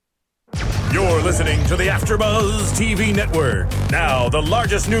You're listening to the AfterBuzz TV Network, now the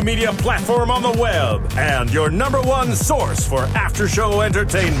largest new media platform on the web, and your number one source for after-show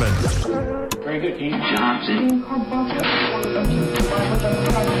entertainment. Very good, Dean Johnson.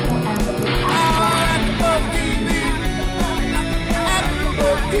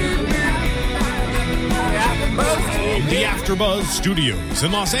 The AfterBuzz Studios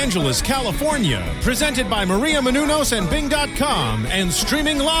in Los Angeles, California, presented by Maria Menounos and Bing.com, and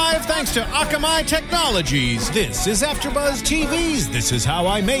streaming live thanks to Akamai Technologies. This is AfterBuzz TV's This Is How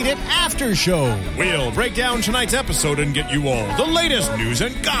I Made It After Show. We'll break down tonight's episode and get you all the latest news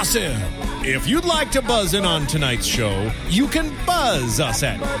and gossip. If you'd like to buzz in on tonight's show, you can buzz us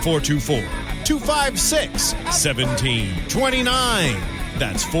at 424-256-1729.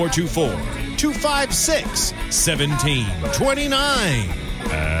 That's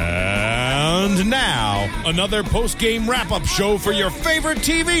 424-256-1729. And now, another post-game wrap-up show for your favorite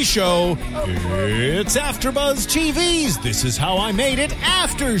TV show. It's AfterBuzz TV's This Is How I Made It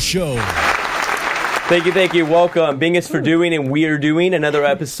After Show. Thank you. Welcome. Bing is for doing, and we are doing another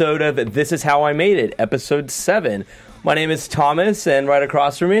episode of This Is How I Made It, episode 7. My name is Thomas, and right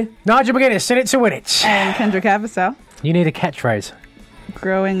across from me, Nigel McGuinness, in it to win it. And Kendra Cavasel. You need a catchphrase.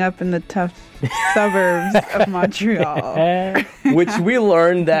 Growing up in the tough suburbs of Montreal. which we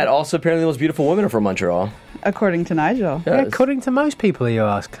learned that also apparently the most beautiful women are from Montreal. According to Nigel. Yeah, according to most people, you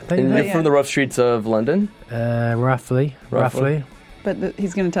ask. And they're from the rough streets of London? Roughly. But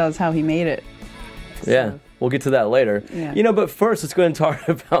he's going to tell us how he made it. Yeah, we'll get to that later. Yeah. But first, let's go ahead and talk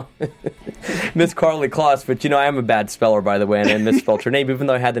about Miss Carly Kloss. But, I am a bad speller, by the way, and I misspelled her name, even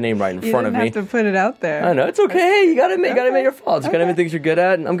though I had the name right in front of me. You didn't have to put it out there. I know, it's okay. Hey, you gotta admit your faults. You gotta admit things you're good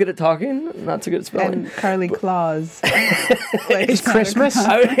at, and I'm good at talking, not so good at spelling. And Carly Claus. It's Christmas,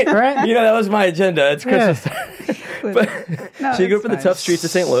 right? That was my agenda. It's Christmas. But, she grew up in the tough streets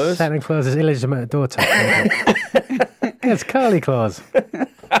of St. Louis. Santa Claus's illegitimate daughter. It's Carly Claus.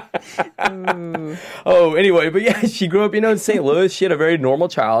 Anyway, but yeah, she grew up, in St. Louis. She had a very normal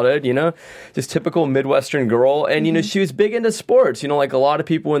childhood, just typical Midwestern girl. And, she was big into sports, like a lot of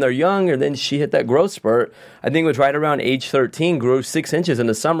people when they're young. And then she hit that growth spurt. I think it was right around age 13, grew 6 inches in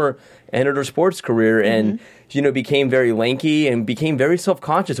the summer, entered her sports career, and, became very lanky and became very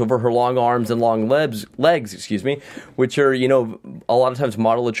self-conscious over her long arms and long legs, which are, a lot of times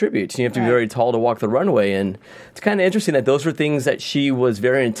model attributes. You have to be very tall to walk the runway. And it's kind of interesting that those were things that she was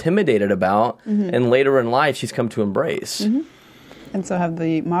very intimidated about, and later in life she's come to embrace. And so have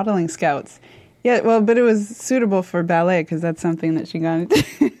the modeling scouts. Yeah, well, but it was suitable for ballet because that's something that she got into.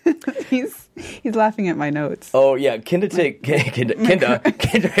 He's laughing at my notes. Oh, yeah. Kendra can't even talk.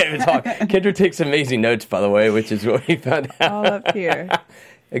 Kendra takes amazing notes, by the way, which is what we found out. All up here.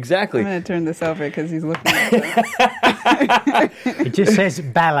 Exactly. I'm going to turn this over because he's looking at it. It just says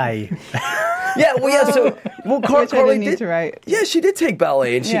ballet. Carly need to write. Yeah, she did take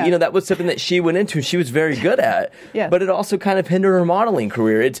ballet, and she, that was something that she went into, and she was very good at. Yeah. But it also kind of hindered her modeling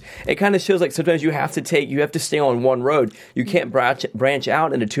career. It kind of shows like sometimes you have to stay on one road. You can't branch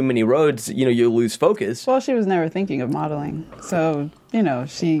out into too many roads. You'll lose focus. Well, she was never thinking of modeling, so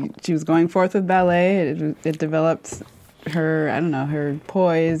she was going forth with ballet. It developed her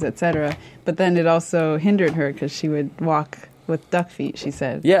poise, etc. But then it also hindered her because she would walk with duck feet, she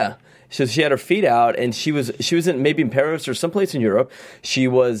said. Yeah. So she had her feet out, and she was maybe in Paris or someplace in Europe. She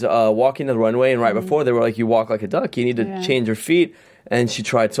was walking the runway, and right before they were like, "You walk like a duck. You need to change your feet." And she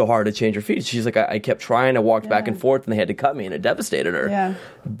tried so hard to change her feet. She's like, I kept trying. I walked back and forth, and they had to cut me, and it devastated her. Yeah.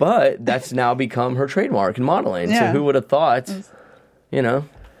 But that's now become her trademark in modeling. Yeah. So who would have thought?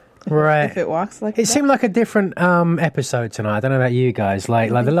 Right. If it walks like it seemed like a different episode tonight. I don't know about you guys.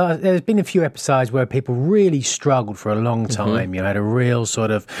 There's been a few episodes where people really struggled for a long time. Had a real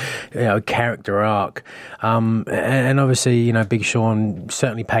sort of character arc, and obviously Big Sean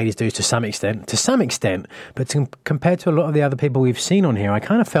certainly paid his dues to some extent. But compared to a lot of the other people we've seen on here, I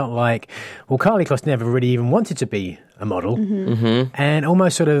kind of felt like Carly Kloss never really even wanted to be a model, and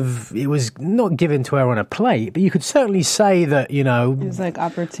almost sort of it was not given to her on a plate, but you could certainly say that it was like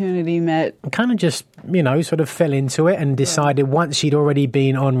opportunity met. Kind of just sort of fell into it and decided once she'd already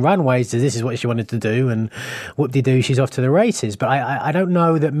been on runways that this is what she wanted to do, and whoop-de-doo, she's off to the races. But I don't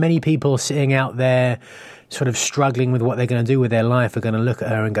know that many people sitting out there sort of struggling with what they're going to do with their life are going to look at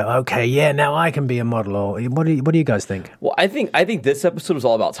her and go, okay, yeah, now I can be a model. Or what do you guys think? Well, I think this episode was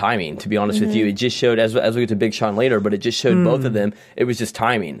all about timing, to be honest with you. It just showed, as we get to Big Sean later, but it just showed both of them, it was just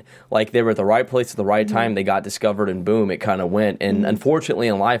timing. Like they were at the right place at the right time, they got discovered, and boom, it kind of went. And unfortunately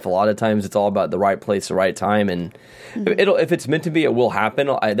in life, a lot of times it's all about the right place, the right time, and if it's meant to be, it will happen.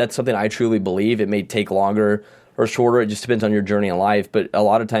 That's something I truly believe. It may take longer or shorter. It just depends on your journey in life. But a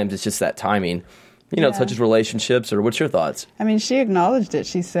lot of times it's just that timing, such as relationships. Or what's your thoughts? I mean, she acknowledged it.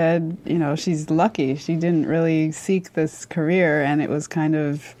 She said, she's lucky. She didn't really seek this career, and it was kind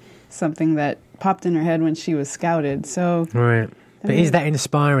of something that popped in her head when she was scouted. So, right. But is that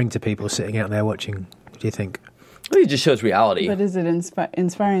inspiring to people sitting out there watching, do you think? Well, it just shows reality. But is it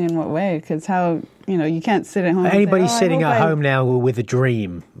inspiring in what way? Because you can't sit at home. Anybody and say, sitting at home now with a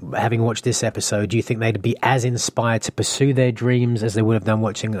dream, having watched this episode, do you think they'd be as inspired to pursue their dreams as they would have done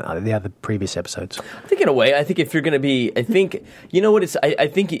watching the other previous episodes? I think in a way, if you're going to be, you know what it's, I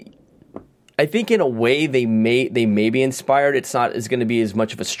think in a way they may be inspired. It's not as going to be as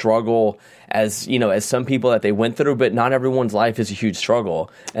much of a struggle as as some people that they went through, but not everyone's life is a huge struggle.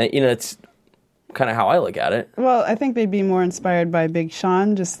 And it's kind of how I look at it. Well, I think they'd be more inspired by Big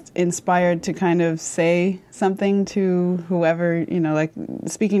Sean, just inspired to kind of say something to whoever, like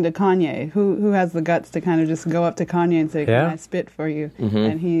speaking to Kanye, who has the guts to kind of just go up to Kanye and say, "Can I spit for you?" Mm-hmm.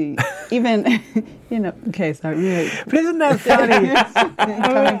 And he even, okay, sorry. But isn't that funny?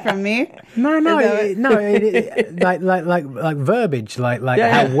 Coming from me? No. Like verbiage, like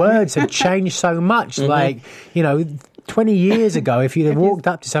how words have changed so much. Mm-hmm. Like 20 years ago, if you'd have walked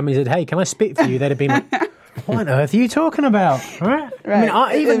up to somebody and said, "Hey, can I spit for you?" They'd have been like, "What on earth are you talking about?" Right? I mean,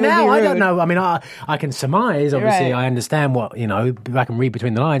 even now, I don't know. I mean, I can surmise. Obviously, I understand what I can read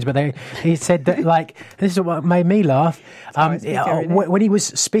between the lines. But he said that, like, this is what made me laugh. When he was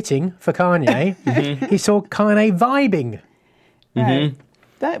spitting for Kanye, he saw Kanye vibing. Right.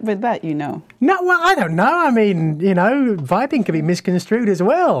 That No, well, I don't know. I mean, vibing can be misconstrued as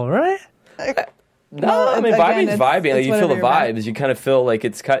well, right? No, Well, I mean, again, vibing is vibing. Like, you feel the whatever you're vibes. You kind of feel like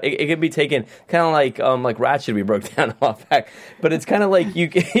it can be taken kind of like Ratchet we broke down a while back. But it's kind of like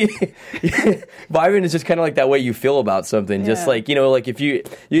vibing is just kind of like that way you feel about something. Just like, like if you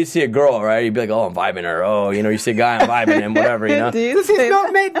see a girl, right, you'd be like, "Oh, I'm vibing her." Oh, you see a guy, I'm vibing him, whatever, This is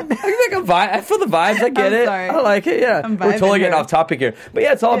not meant. I feel the vibes. I get it. Sorry. I like it. Yeah, I'm we're totally vibing getting her. off topic here, but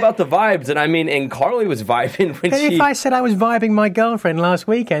yeah, it's all about the vibes. And I mean, and Carly was vibing when she. If I said I was vibing my girlfriend last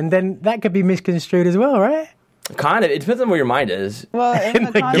weekend, then that could be misconstrued as well, right? Kind of. It depends on where your mind is. Well, in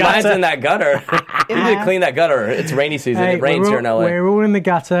the Your mind's in that gutter. You need to clean that gutter. It's rainy season. Hey, it rains here in LA. We're all in the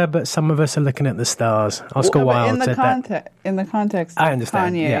gutter, but some of us are looking at the stars. Oscar Wilde said that. In the context, I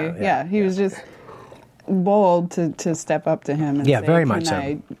understand. Kanye, Yeah. he was just bold to step up to him and say, very much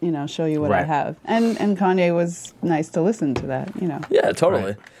 "Can I, show you what I Right. have?" And Kanye was nice to listen to that. Yeah, totally.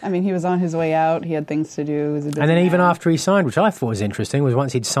 Right. I mean, he was on his way out. He had things to do. He was a busy And then even man. after he signed, which I thought was interesting, was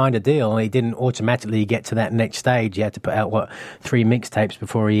once he'd signed a deal, he didn't automatically get to that next stage. He had to put out, 3 mixtapes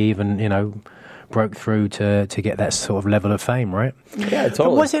before he even, broke through to get that sort of level of fame, right? Yeah, But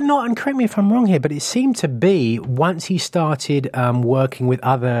totally. was it not, and correct me if I'm wrong here, but it seemed to be once he started working with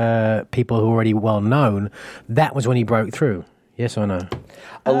other people who were already well known, that was when he broke through. Yes or no?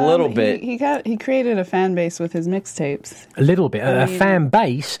 A little bit. He created a fan base with his mixtapes. A little bit, a fan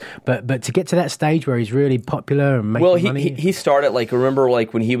base, but to get to that stage where he's really popular and making money. He started remember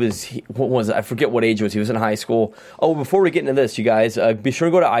when he was what was it? I forget what age it was. He was in high school. Oh, before we get into this, you guys, be sure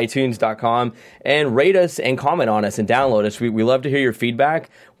to go to iTunes.com and rate us and comment on us and download us. We love to hear your feedback.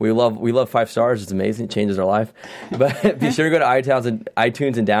 We love 5 stars. It's amazing. It changes our life. But be sure to go to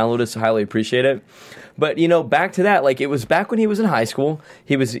iTunes and download us. Highly appreciate it. But back to that, it was back when he was in high school.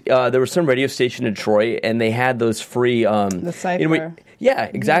 He was there was some radio station in Detroit, and they had those free The Cypher. yeah,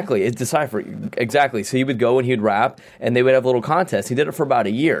 exactly. It's Decipher. Exactly. So he would go and he would rap, and they would have little contests. He did it for about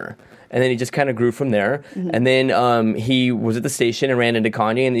a year. And then he just kind of grew from there. Mm-hmm. And then he was at the station and ran into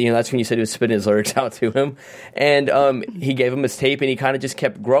Kanye. And, that's when you said he was spitting his lyrics out to him. And he gave him his tape, and he kind of just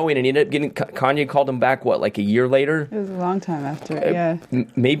kept growing. And he ended up getting, Kanye called him back, a year later? It was a long time after, yeah.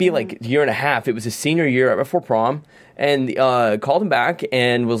 Maybe a year and a half. It was his senior year right before prom. And called him back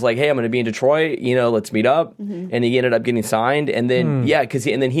and was like, "Hey, I'm going to be in Detroit. Let's meet up." Mm-hmm. And he ended up getting signed. And then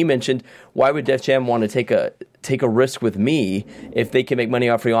and then he mentioned, why would Def Jam want to take a risk with me if they can make money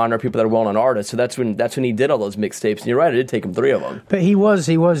off Rihanna or people that are well-known artists? So that's when he did all those mixtapes. And you're right, it did take him 3 of them. But he was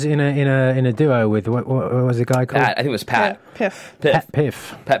in a duo with what was the guy called? Pat, I think it was Pat. Piff. Pat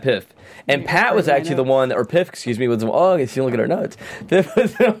Piff. Pat Piff. And Pat was actually the one, or Piff, excuse me, was the one. Oh, I see, look at her notes. Piff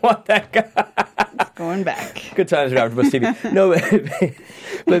was the one that got. Going back. Good times with AfterBuzz TV. No,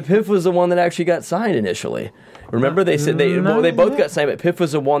 but Piff was the one that actually got signed initially. Remember, they said they both got signed, but Piff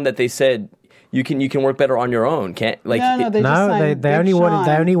was the one that they said you can work better on your own. They only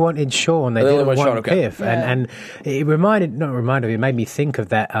wanted Sean. They didn't want Sean, okay. Piff, and it made me think of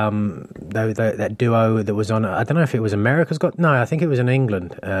that that duo that was on. I don't know if it was America's Got. No, I think it was in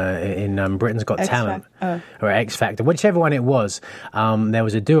England. In Britain's Got Talent or X Factor, whichever one it was. There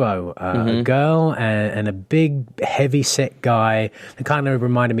was a duo, a girl and a big, heavy set guy that kind of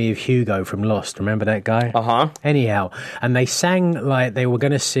reminded me of Hugo from Lost. Remember that guy? Anyhow, and they sang like they were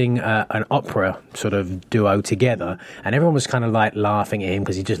going to sing an opera sort of duo together, and everyone was kind of like laughing at him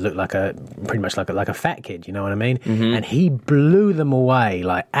because he just looked like pretty much like a fat kid. You know what I mean? And he blew them away,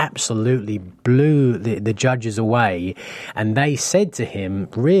 like absolutely blew the judges away. And they said to him,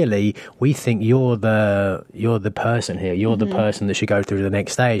 "Really, we think you're the person here. You're the person that should go through the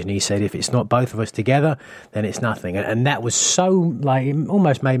next stage." And he said, "If it's not both of us together, then it's nothing." And that was so like it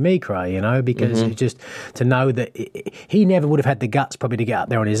almost made me cry, you know, because it's just to know that he never would have had the guts probably to get up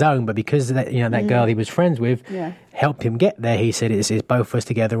there on his own, but because of that, you know, that girl he was friends with helped him get there. He said, "It's both of us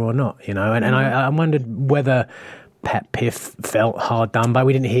together or not," you know. And I wondered whether Pat Piff felt hard done by.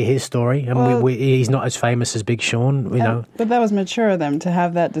 We didn't hear his story, and he's not as famous as Big Sean, you know. But that was mature of them to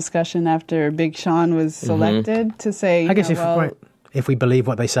have that discussion after Big Sean was selected to say, I guess if we believe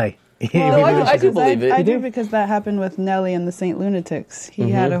what they say. Well, I do believe it. I do, because that happened with Nelly and the Saint Lunatics.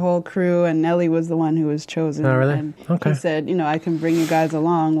 He had a whole crew, and Nelly was the one who was chosen. Oh, really? And he said, you know, I can bring you guys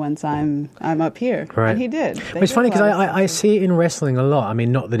along once I'm up here. Right. And he did. It's funny because I see it in wrestling a lot. I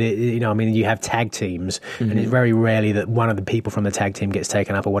mean, not that it, you know, I mean, you have tag teams, and it's very rarely that one of the people from the tag team gets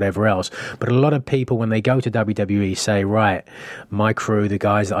taken up or whatever else. But a lot of people, when they go to WWE, say, right, my crew, the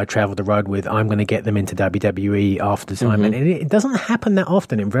guys that I travel the road with, I'm going to get them into WWE after time. And it doesn't happen that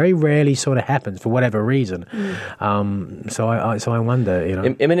often. It very rarely sort of happens for whatever reason. So I wonder, you know.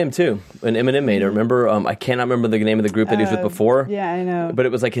 Eminem too. When Eminem made it, remember? I cannot remember the name of the group that he was with before. Yeah, I know. But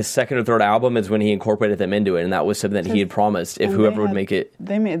it was like his second or third album is when he incorporated them into it, and that was something that he had promised if whoever would make it.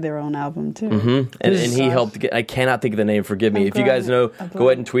 They made their own album too. And he helped get. I cannot think of the name. Forgive me. If you guys know, go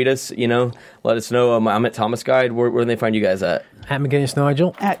ahead and tweet us. You know, let us know. I'm at Thomas Guide. Where can they find you guys at? At McGinnis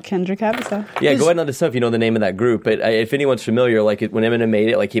Nigel. At Kendrick Avisa. Yeah, go ahead and let us know if you know the name of that group. But if anyone's familiar, like when Eminem made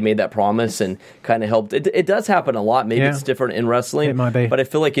it, like he made that promise and kind of helped. It does happen a lot. Maybe it's different in wrestling. It might be. But I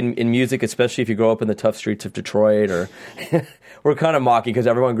feel like in music, especially if you grow up in the tough streets of Detroit, or we're kind of mocking because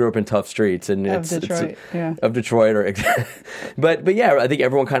everyone grew up in tough streets and of Detroit. But yeah, I think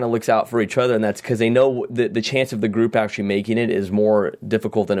everyone kind of looks out for each other, and that's because they know the chance of the group actually making it is more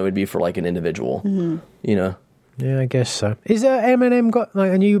difficult than it would be for like an individual. You know. Yeah, I guess so. Is Eminem got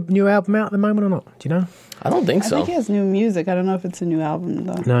like a new album out at the moment or not? Do you know? I don't think so. I think he has new music. I don't know if it's a new album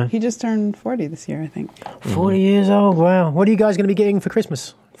though. No. He just turned 40 this year, I think. 40 years old. Wow. What are you guys going to be getting for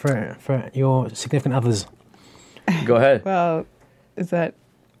Christmas for your significant others? Go ahead. Well, is that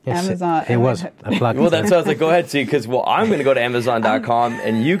Amazon? It was a plug. Well, that's what I was like, go ahead, see, because I'm going to go to Amazon.com,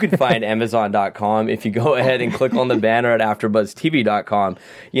 and you can find Amazon.com if you go ahead and click on the banner at AfterBuzzTV.com.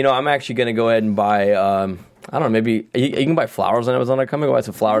 You know, I'm actually going to go ahead and buy. I don't know, maybe you can buy flowers on Amazon. I'm going to buy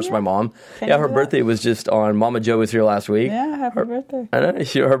some flowers for my mom. Her birthday was just on. Mama Jo was here last week. Yeah, happy birthday. I know.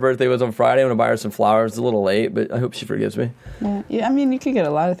 Her birthday was on Friday. I'm going to buy her some flowers. It's a little late, but I hope she forgives me. Yeah, I mean, you could get a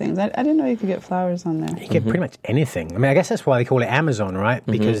lot of things. I didn't know you could get flowers on there. You get pretty much anything. I mean, I guess that's why they call it Amazon, right?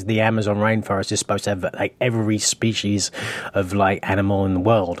 Because the Amazon rainforest is supposed to have like every species of like animal in the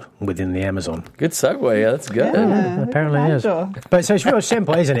world within the Amazon. Good segue. Yeah, that's good. Yeah, apparently it is. But so it's real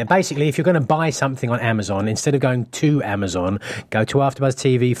simple, isn't it? Basically, if you're going to buy something on Amazon, instead of going to Amazon, go to AfterBuzz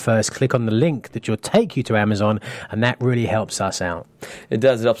TV first, click on the link that will take you to Amazon, and that really helps us out. It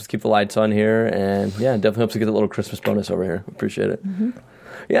does. It helps us keep the lights on here, and yeah, it definitely helps us get a little Christmas bonus over here. Appreciate it.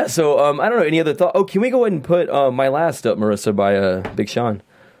 Yeah, so I don't know, any other thought? Oh, can we go ahead and put My Last up, Marissa, by Big Sean,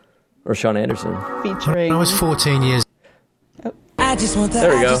 or Sean Anderson? Featuring... I was 14 years. I just want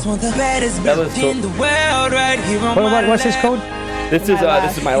there we go. Baddest in the world right here on what's this called? This is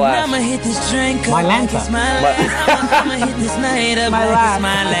My Last. I'ma hit this drink My Lanta. I'ma hit this night up like it's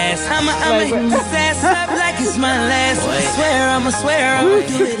my last. I'ma hit this ass up like it's my last. I'ma swear I'ma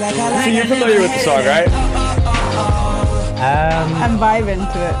do it like I like. So you're familiar with the song, right? I'm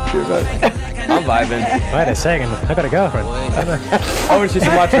vibing to it. I'm vibing. Wait a second, I got a girlfriend. Oh, she's in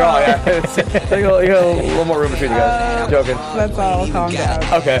Montreal, yeah. You got a little more room between you guys. Joking. Let's all calm down.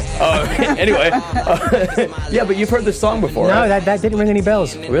 Okay. Anyway. Yeah, but you've heard this song before, No, right? that didn't ring any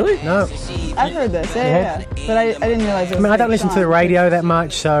bells. Really? No. I've heard this, yeah. But I didn't realize it was I mean, I don't listen to the Sean. radio that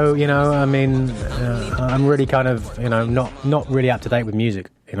much, so, you know, I mean, I'm really kind of, you know, not really up to date with music,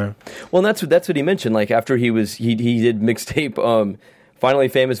 you know. Well, that's what he mentioned. Like after he did mixtape. Finally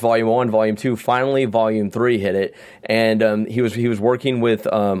Famous Volume 1, Volume 2, finally Volume 3 hit it, and he was working with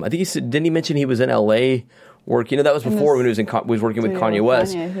I think didn't he mention he was in LA work. You know, that was before when he was working with Kanye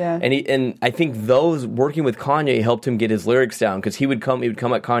West. Kanye, yeah. And I think those working with Kanye helped him get his lyrics down, because he would come at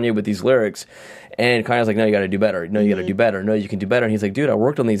Kanye with these lyrics, and Kanye was like, no, you got to do better. No, you got to do better. No, you can do better. And he's like, dude, I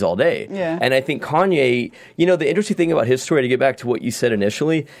worked on these all day. Yeah. And I think Kanye, you know, the interesting thing about his story, to get back to what you said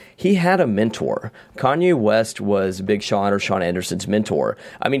initially, he had a mentor. Kanye West was Big Sean, or Sean Anderson's mentor.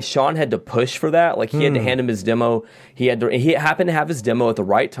 I mean, Sean had to push for that. Like, he had to hand him his demo. He happened to have his demo at the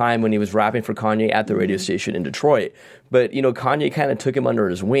right time when he was rapping for Kanye at the radio station in Detroit. But, you know, Kanye kind of took him under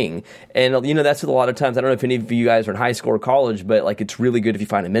his wing. And, you know, that's a lot of times, I don't know if any of you guys are in high school or college, but, like, it's really good if you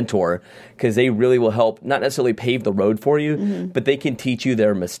find a mentor, because they really will help, not necessarily pave the road for you, but they can teach you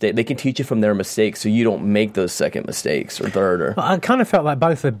their mistake. They can teach you from their mistakes, so you don't make those second mistakes or third. Or I kind of felt like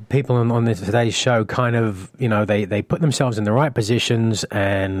both the people on today's show kind of, you know, they put themselves in the right positions,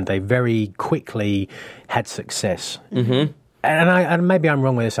 and they very quickly had success. Mm-hmm. And maybe I'm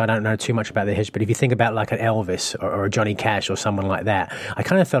wrong with this, I don't know too much about the history, but if you think about like an Elvis or a Johnny Cash or someone like that, I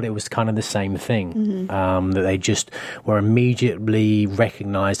kind of felt it was kind of the same thing, that they just were immediately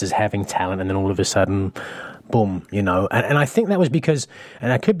recognized as having talent, and then all of a sudden, boom, you know. And I think that was because,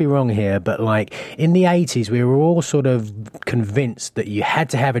 and I could be wrong here, but like in the 80s, we were all sort of convinced that you had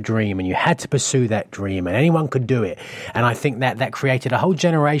to have a dream and you had to pursue that dream, and anyone could do it. And I think that created a whole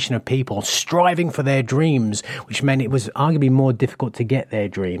generation of people striving for their dreams, which meant it was arguably more difficult to get their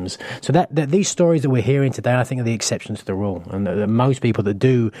dreams. So that these stories that we're hearing today, I think, are the exceptions to the rule. And that most people that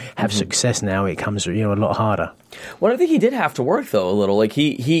do have success now, it comes, you know, a lot harder. Well, I think he did have to work, though, a little. Like,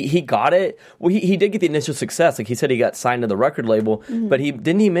 he got it. Well, he did get the initial success. Like, he said he got signed to the record label, but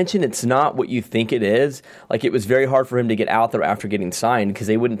didn't he mention it's not what you think it is? Like, it was very hard for him to get out there after getting signed, because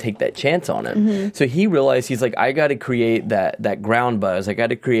they wouldn't take that chance on him. So he realized, he's like, I got to create that ground buzz. I got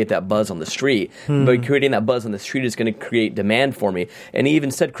to create that buzz on the street. But creating that buzz on the street is going to create demand for me. And he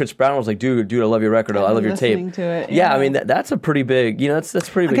even said, Chris Brown was like, dude, I love your record. I love your tape. To it, yeah, I mean, that's a pretty big, you know, that's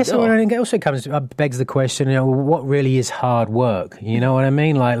pretty big deal. I guess it also begs the question, you know, what really is hard work? You know what I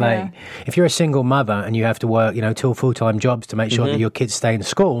mean? Like if you're a single mother and you have to work, you know, 2 full-time jobs to make sure that your kids stay in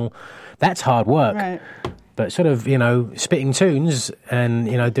school, that's hard work. Right. But sort of, you know, spitting tunes and,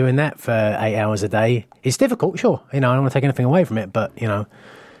 you know, doing that for 8 hours a day is difficult, sure. You know, I don't want to take anything away from it, but, you know,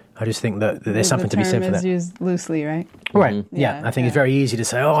 I just think that there's something to be said for that. The term is used loosely, right? Right. Yeah. I think it's very easy to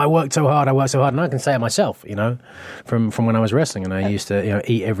say, "Oh, I worked so hard," and I can say it myself. You know, from when I was wrestling, and I used to, you know,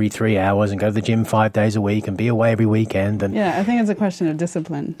 eat every 3 hours and go to the gym 5 days a week and be away every weekend. And yeah, I think it's a question of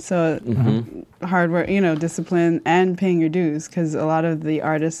discipline. So hard work, you know, discipline and paying your dues, because a lot of the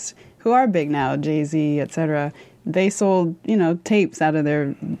artists who are big now, Jay-Z, etc., they sold, you know, tapes out of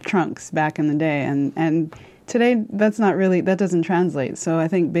their trunks back in the day, and today, that doesn't translate. So I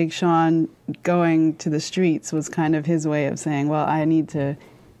think Big Sean going to the streets was kind of his way of saying, well, I need to,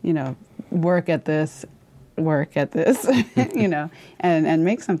 you know, work at this, you know, and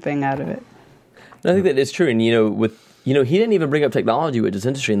make something out of it. I think that is true. And, you know, he didn't even bring up technology, which is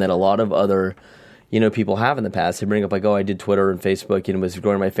interesting, that a lot of other, you know, people have in the past. They bring up like, oh, I did Twitter and Facebook, and was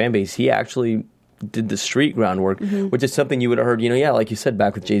growing my fan base. He actually did the street groundwork, which is something you would have heard, you know, yeah, like you said,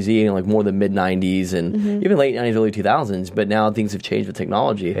 back with Jay-Z in like more the mid-90s and even late 90s, early 2000s, but now things have changed with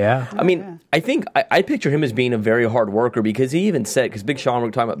technology. Yeah. I mean, I think I picture him as being a very hard worker, because he even said, because Big Sean, we're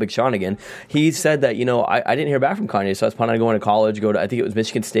talking about Big Sean again, he said that, you know, I didn't hear back from Kanye, so I was planning on going to college, I think it was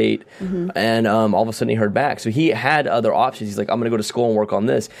Michigan State, and all of a sudden he heard back. So he had other options. He's like, I'm going to go to school and work on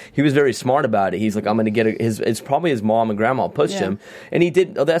this. He was very smart about it. He's like, I'm going to get it's probably his mom and grandma pushed him. And he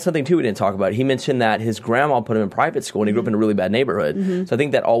did, that's something too we didn't talk about. He mentioned that his grandma put him in private school, and he grew up in a really bad neighborhood. So I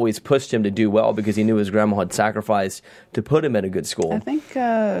think that always pushed him to do well, because he knew his grandma had sacrificed to put him at a good school. I think,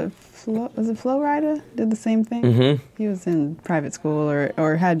 was it Flo Rida did the same thing? He was in private school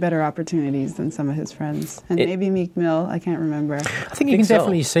or had better opportunities than some of his friends. And maybe Meek Mill, I can't remember. I think you can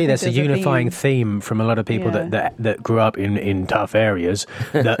definitely see that's a unifying theme from a lot of people that grew up in tough areas,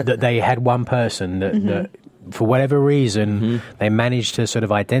 that they had one person that for whatever reason, they managed to sort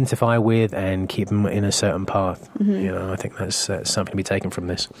of identify with and keep them in a certain path. You know, I think that's something to be taken from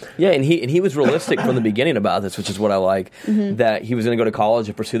this. Yeah, and he was realistic from the beginning about this, which is what I like, that he was going to go to college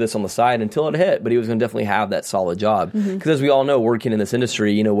and pursue this on the side until it hit, but he was going to definitely have that solid job. Because as we all know, working in this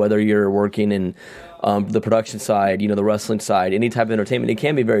industry, you know, whether you're working in the production side, you know, the wrestling side, any type of entertainment, it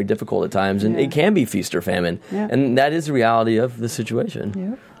can be very difficult at times, and it can be feast or famine. And that is the reality of the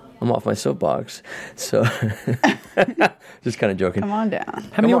situation. I'm off my soapbox. So, just kind of joking. Come on down.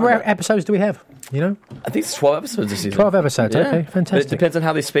 How many more episodes do we have? You know? I think it's 12 episodes this season. 12 episodes, okay, fantastic. But it depends on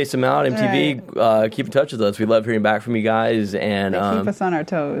how they space them out. MTV, keep in touch with us. We love hearing back from you guys. And They keep us on our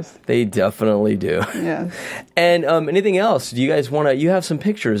toes. They definitely do. Yes. And anything else? Do you guys want to, you have some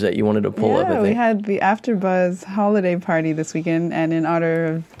pictures that you wanted to pull up, I think. We had the AfterBuzz holiday party this weekend, and in honor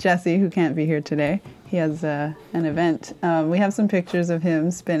of Jesse, who can't be here today, he has an event. We have some pictures of him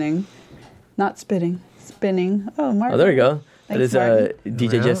spinning. Not spitting. Spinning. Oh, Martin. Oh, there you go. Thanks, that is Martin.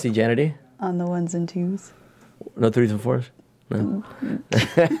 DJ Jesse Janity. On the ones and twos. No threes and fours? No.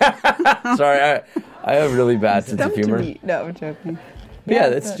 Sorry, I have really bad sense of humor. No, I'm joking. Yeah,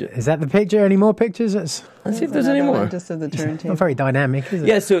 that's Is that the picture? Any more pictures? Let's see if there's any more. Just of the turntable. Not very dynamic, is it?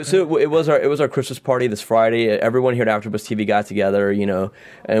 Yeah, so it was our Christmas party this Friday. Everyone here at AfterBuzz TV got together, you know,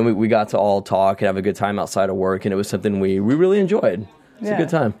 and we got to all talk and have a good time outside of work, and it was something we really enjoyed. It's a good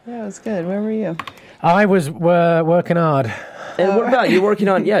time. Yeah, it was good. Where were you? I was working hard. And what about you working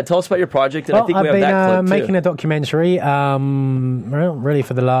on? Yeah, tell us about your project. And I think we have I've that clip been too. making a documentary. Really,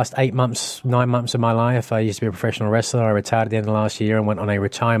 for the last 9 months of my life. I used to be a professional wrestler. I retired at the end of last year and went on a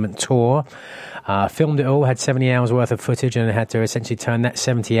retirement tour. Filmed it all, had 70 hours worth of footage, and had to essentially turn that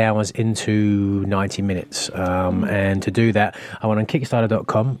 70 hours into 90 minutes. And to do that, I went on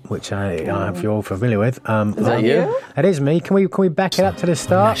Kickstarter.com, which if you're all familiar with. Is that you? That is me. Can we back it up to the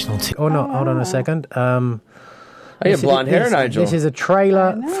start? Or not? Hold on a second. Oh, you have blonde hair, Nigel. This is a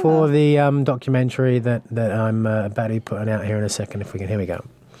trailer for the documentary that I'm about to be putting out here in a second. If we can, here we go.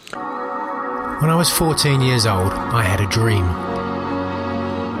 When I was 14 years old, I had a dream.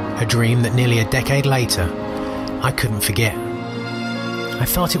 A dream that nearly a decade later, I couldn't forget. I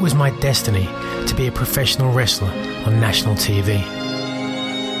thought it was my destiny to be a professional wrestler on national TV.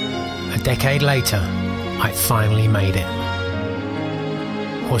 A decade later, I finally made it.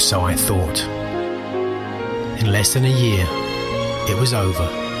 Or so I thought. In less than a year, it was over.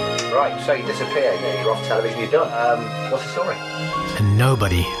 Right, so you disappeared, you're off television, you're done. What's the story? And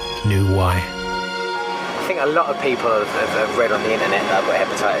nobody knew why. I think a lot of people have read on the internet that I've got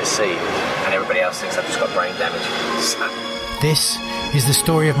hepatitis C, and everybody else thinks I've just got brain damage. This is the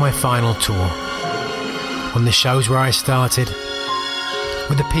story of my final tour. On the shows where I started,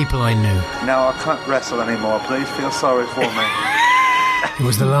 with the people I knew. No, I can't wrestle anymore. Please feel sorry for me. It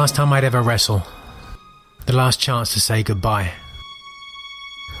was the last time I'd ever wrestle. The last chance to say goodbye.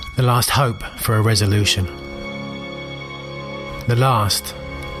 The last hope for a resolution. The last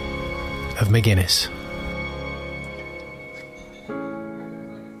of McGuinness.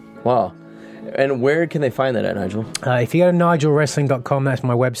 Wow. And where can they find that at, Nigel? If you go to nigelwrestling.com, that's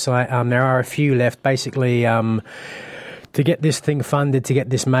my website. There are a few left. Basically, to get this thing funded, to get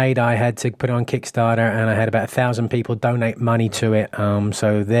this made, I had to put it on Kickstarter, and I had about 1,000 people donate money to it.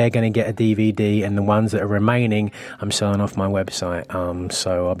 So they're going to get a DVD, and the ones that are remaining, I'm selling off my website.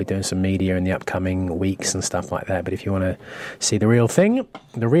 So I'll be doing some media in the upcoming weeks and stuff like that. But if you want to see the real thing,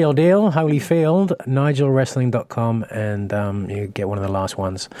 the real deal, Holyfield, nigelwrestling.com, and you get one of the last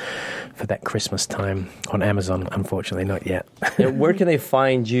ones for that Christmas time on Amazon. Unfortunately, not yet. And where can they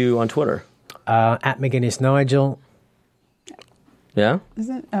find you on Twitter? At McGuinness Nigel. Yeah? Is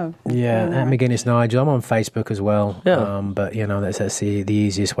it? Oh. Yeah, at McGuinness Nigel. I'm on Facebook as well. Yeah. But, that's the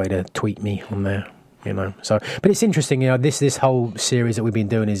easiest way to tweet me on there, So, but it's interesting, this whole series that we've been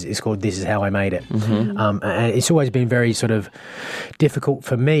doing is called This Is How I Made It. Mm-hmm. And it's always been very sort of difficult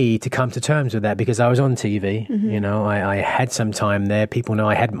for me to come to terms with that because I was on TV, I had some time there. People know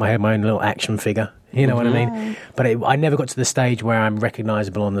I had my own little action figure. You know what I mean? But I never got to the stage where I'm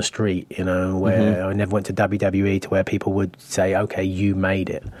recognizable on the street, where I never went to WWE to where people would say, okay, you made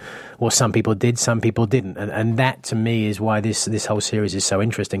it. Well, some people did, some people didn't. And that, to me, is why this whole series is so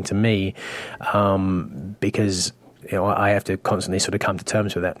interesting to me, because I have to constantly sort of come to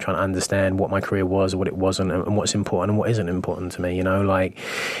terms with that, trying to understand what my career was, what it wasn't, and what's important and what isn't important to me.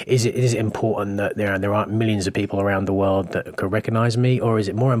 Is it important that there aren't millions of people around the world that could recognize me, or is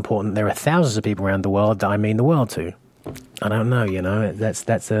it more important there are thousands of people around the world that I mean the world to? I don't know.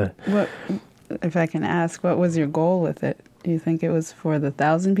 That's a. What, if I can ask, what was your goal with it? Do you think it was for the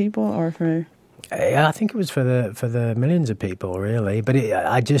 1,000 people or for? I think it was for the millions of people, really. But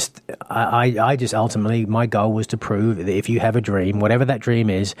I just ultimately, my goal was to prove that if you have a dream, whatever that dream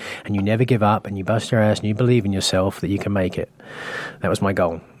is, and you never give up, and you bust your ass, and you believe in yourself, that you can make it. That was my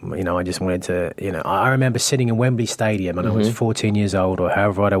goal. You know, I just wanted to, you know, I remember sitting in Wembley Stadium and I was 14 years old or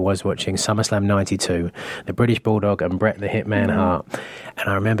however old I was watching SummerSlam 92, the British Bulldog and Bret the Hitman Hart. And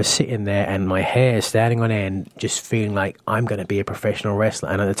I remember sitting there and my hair standing on end, just feeling like I'm going to be a professional wrestler.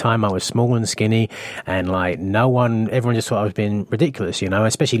 And at the time I was small and skinny and like everyone just thought I was being ridiculous, you know,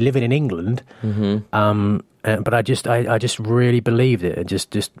 especially living in England. But I just really believed it.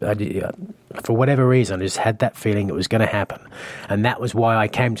 For whatever reason, I just had that feeling it was going to happen. And that was why I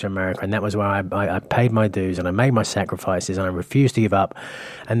came to America, and that was why I paid my dues, and I made my sacrifices, and I refused to give up.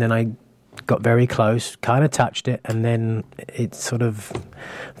 And then I got very close, kind of touched it, and then it sort of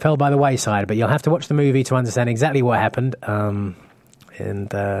fell by the wayside. But you'll have to watch the movie to understand exactly what happened. You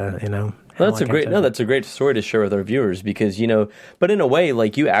know... That's a great story to share with our viewers because, you know, but in a way,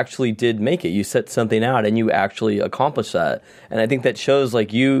 like you actually did make it. You set something out and you actually accomplished that. And I think that shows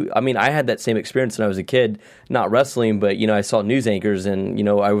like I had that same experience when I was a kid, not wrestling, but, you know, I saw news anchors and, you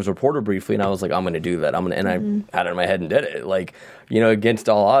know, I was a reporter briefly and I was like, I'm going to do that. And I had it in my head and did it. Like, you know, against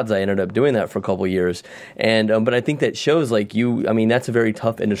all odds, I ended up doing that for a couple of years. And, but I think that shows like that's a very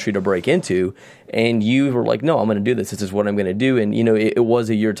tough industry to break into. And you were like, no, I'm going to do this. This is what I'm going to do. And, you know, it was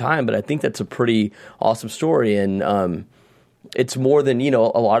a year time, but I think that's a pretty awesome story. And it's more than, you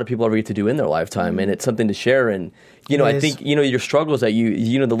know, a lot of people ever get to do in their lifetime. And it's something to share. And, you know, I think, you know, your struggles that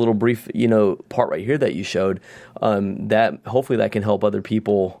you know, the little brief, you know, part right here that you showed, that hopefully that can help other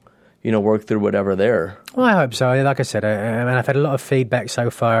people, you know, work through whatever they're. Well, I hope so. Like I said, I've had a lot of feedback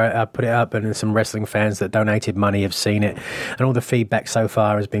so far. I put it up, and some wrestling fans that donated money have seen it. And all the feedback so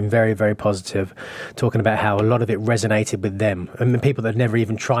far has been very, very positive, talking about how a lot of it resonated with them and the people that have never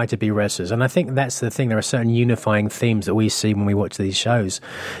even tried to be wrestlers. And I think that's the thing. There are certain unifying themes that we see when we watch these shows,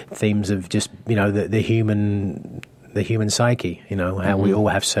 themes of just, you know, the human psyche, you know, how we all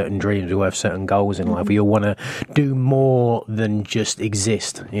have certain dreams, we all have certain goals in life. We all want to do more than just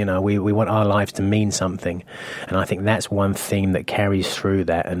exist, you know, we want our lives to mean something. And I think that's one theme that carries through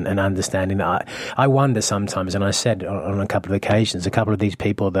that and understanding that. I wonder sometimes, and I said on a couple of occasions, a couple of these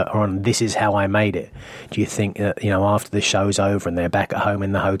people that are on This Is How I Made It, do you think that, you know, after the show's over and they're back at home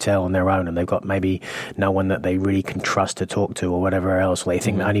in the hotel on their own and they've got maybe no one that they really can trust to talk to or whatever else, or they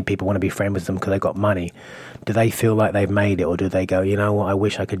think that only people want to be friends with them because they've got money, do they feel like they've made it, or do they go, you know what, I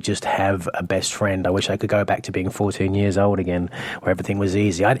wish I could just have a best friend, I wish I could go back to being 14 years old again where everything was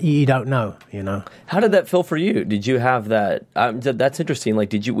easy? You don't know, you know. How did that feel for you? Did you have that that's interesting, like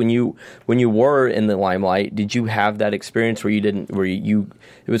did you when you were in the limelight, did you have that experience where it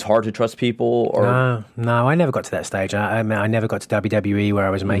was hard to trust people? Or No, I never got to that stage. I never got to WWE where I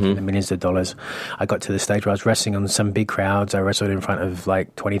was making the millions of dollars. I got to the stage where I was wrestling on some big crowds. I wrestled in front of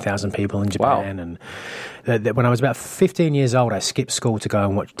like 20,000 people in Japan. Wow. And when I was about 15 years old, I skipped school to go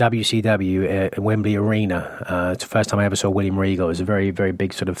and watch WCW at Wembley Arena. It's the first time I ever saw William Regal. He was a very, very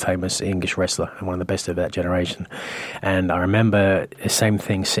big sort of famous English wrestler and one of the best of that generation. And I remember the same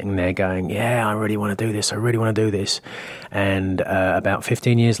thing, sitting there going, yeah, I really want to do this. I really want to do this. And about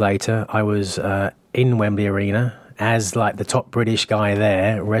 15 years later, I was in Wembley Arena as like the top British guy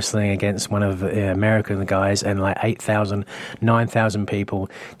there, wrestling against one of the American guys, and like 8,000, 9,000 people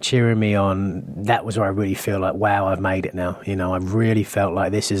cheering me on. That was where I really feel like, wow, I've made it now. You know, I've really felt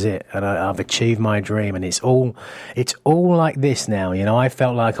like this is it, and I've achieved my dream, and it's all like this now. You know, I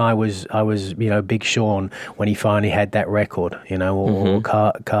felt like I was, you know, Big Sean when he finally had that record, you know, or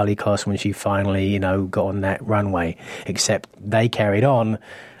Carly Kloss when she finally, you know, got on that runway. Except they carried on,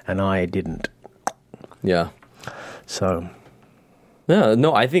 and I didn't. Yeah. So, yeah,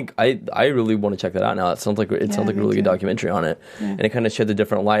 no, I think I really want to check that out now. It sounds like a really good documentary on it, and it kind of sheds a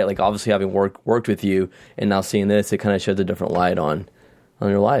different light. Like obviously having worked with you and now seeing this, it kind of sheds a different light on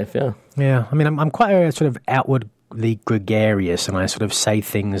your life. Yeah, yeah. I mean, I'm quite a sort of outwardly gregarious, and I sort of say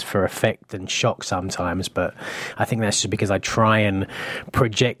things for effect and shock sometimes, but I think that's just because I try and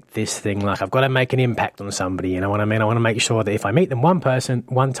project this thing like I've got to make an impact on somebody, you know what I mean? I want to make sure that if I meet them one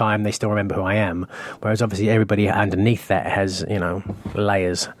time, they still remember who I am, whereas obviously everybody underneath that has, you know,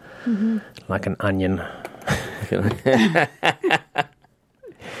 layers, like an onion.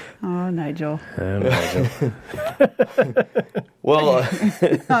 Oh, Nigel. Well,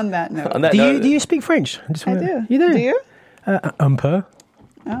 on that note. Do you speak French? I do. You do? Do you? Un peu.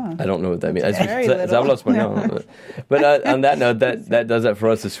 Oh. I don't know what that means. Very little. No. But on that note, that does it for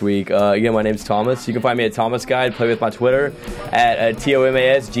us this week. Again, my name's Thomas. You can find me at Thomas Guide. Play with my Twitter at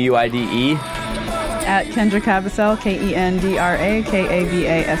TOMASGUIDE. At Kendra Cavasel, KENDRA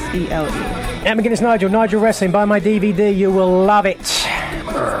KAVASELE. And McGinnis Nigel Wrestling. Buy my DVD. You will love it.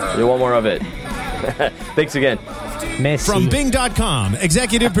 You want more of it. Thanks again. Messy. From Bing.com,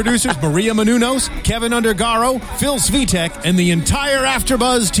 executive producers Maria Menounos, Kevin Undergaro, Phil Svitek, and the entire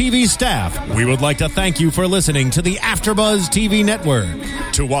AfterBuzz TV staff, we would like to thank you for listening to the AfterBuzz TV network.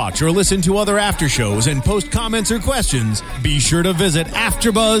 To watch or listen to other after shows and post comments or questions, be sure to visit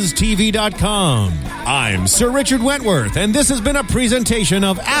AfterBuzzTV.com. I'm Sir Richard Wentworth, and this has been a presentation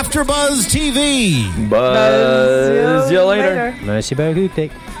of AfterBuzz TV. Buzz you later. Merci beaucoup,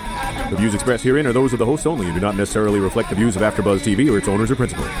 Dick. The views expressed herein are those of the hosts only and do not necessarily reflect the views of AfterBuzz TV or its owners or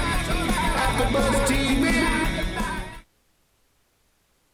principals.